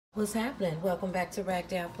What's happening? Welcome back to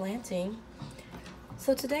Ragdown Planting.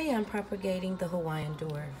 So today I'm propagating the Hawaiian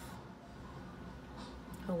dwarf.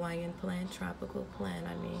 Hawaiian plant, tropical plant,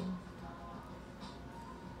 I mean.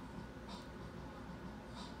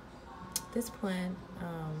 This plant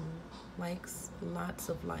likes lots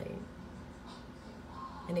of light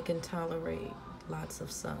and it can tolerate lots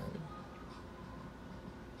of sun.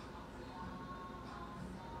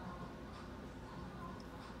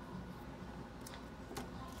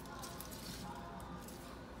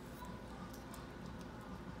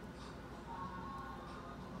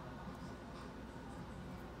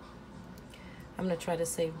 I'm going to try to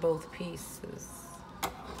save both pieces.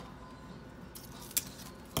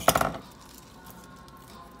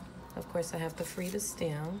 Of course, I have to free the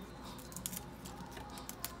stem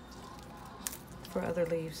for other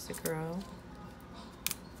leaves to grow.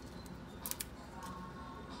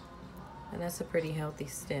 And that's a pretty healthy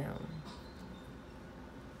stem.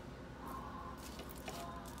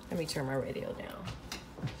 Let me turn my radio down.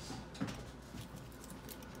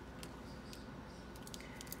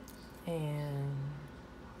 And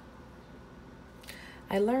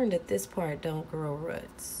I learned that this part don't grow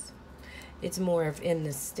roots. It's more of in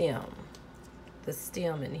the stem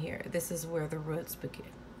in here. This is where the roots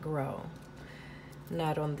grow,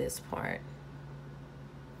 not on this part.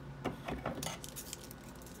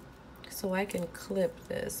 So I can clip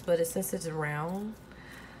this, but since it's round,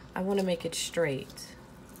 I want to make it straight.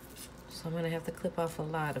 So I'm going to have to clip off a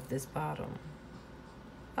lot of this bottom.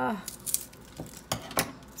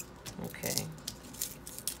 Okay.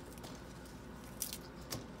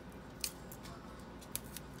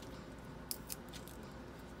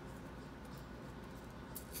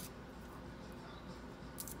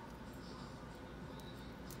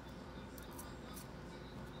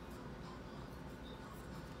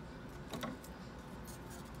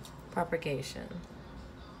 Propagation.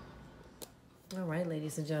 All right,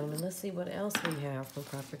 ladies and gentlemen, let's see what else we have for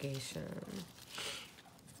propagation.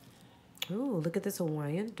 Ooh, look at this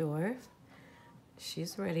Hawaiian dwarf.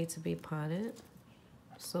 She's ready to be potted.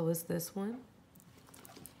 So is this one.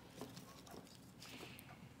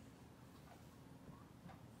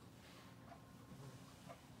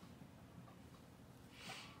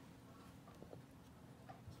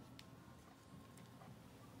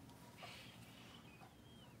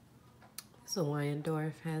 This Hawaiian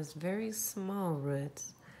dwarf has very small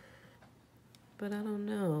roots, but I don't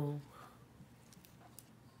know.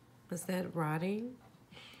 Is that rotting?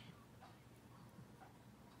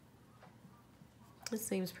 It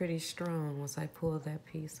seems pretty strong once I pull that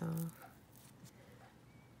piece off.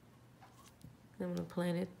 I'm going to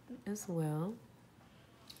plant it as well.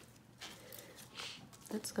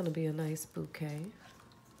 That's going to be a nice bouquet.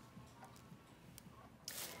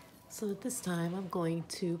 So at this time, I'm going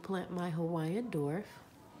to plant my Hawaiian dwarf.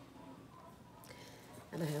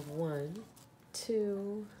 And I have 1,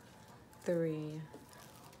 2, 3,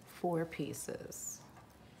 4 pieces.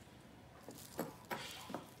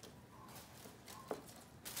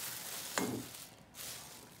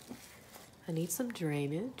 I need some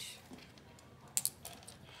drainage.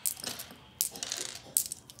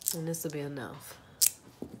 And this will be enough.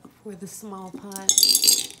 For the small pot,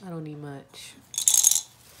 I don't need much.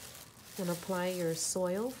 And apply your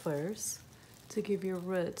soil first to give your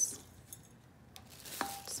roots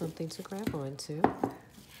something to grab onto.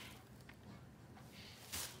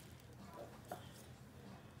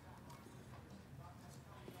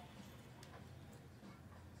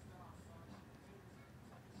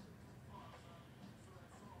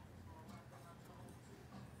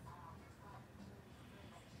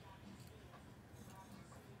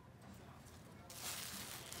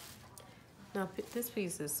 Now, this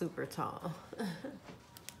piece is super tall.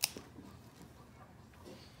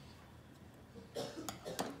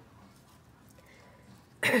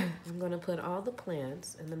 I'm going to put all the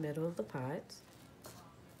plants in the middle of the pot.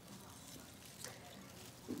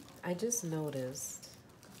 I just noticed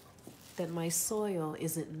that my soil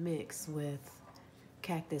isn't mixed with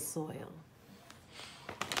cactus soil.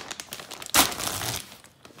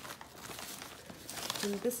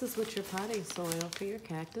 And this is what your potting soil for your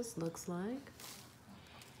cactus looks like.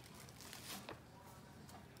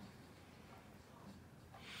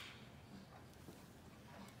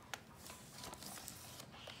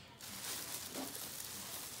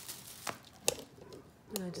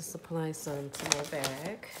 And I just apply some to my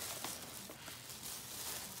bag.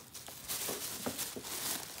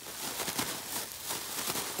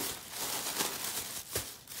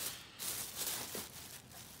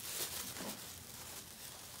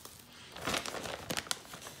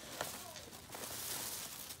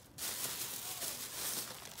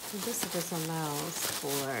 This just allows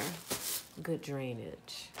for good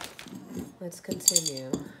drainage. Let's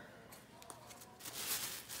continue.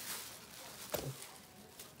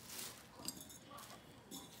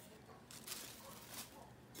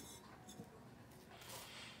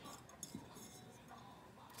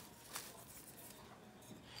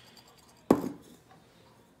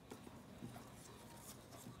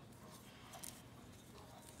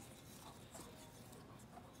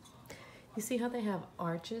 You see how they have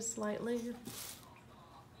arches slightly?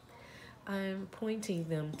 I'm pointing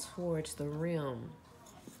them towards the rim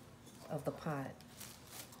of the pot,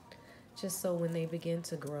 just so when they begin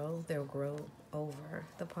to grow, they'll grow over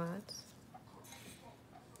the pots.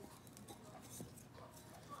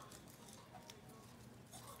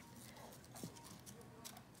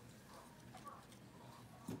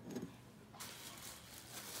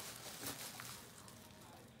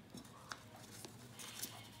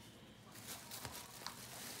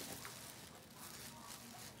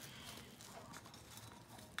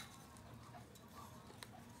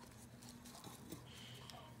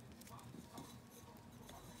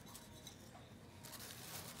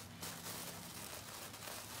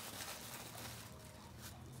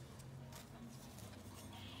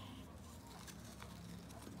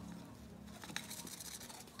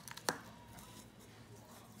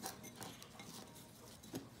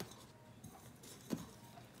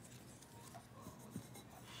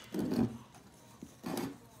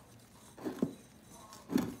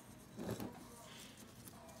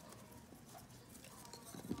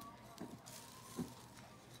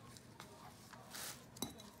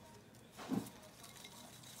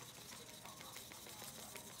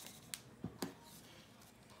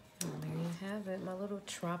 Have it, my little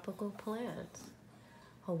tropical plant,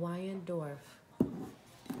 Hawaiian dwarf.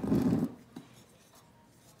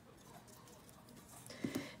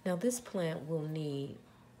 Now this plant will need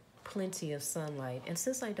plenty of sunlight, and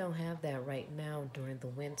since I don't have that right now during the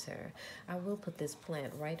winter, I will put this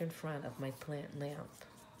plant right in front of my plant lamp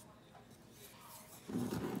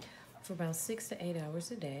for about 6 to 8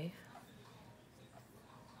 hours a day.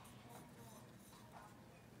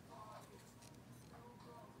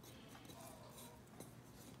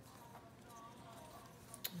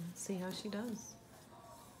 Let's see how she does.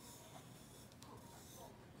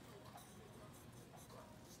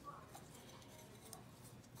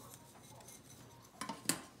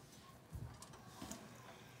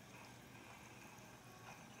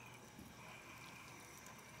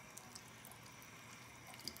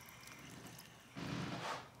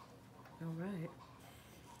 All right.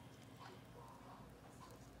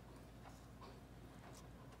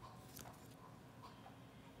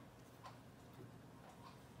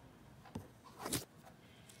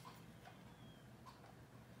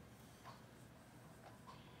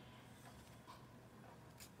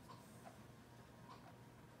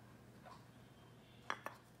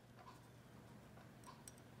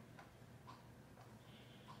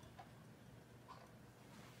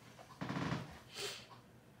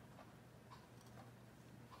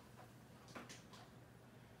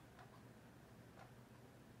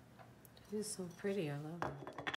 It's so pretty, I love it.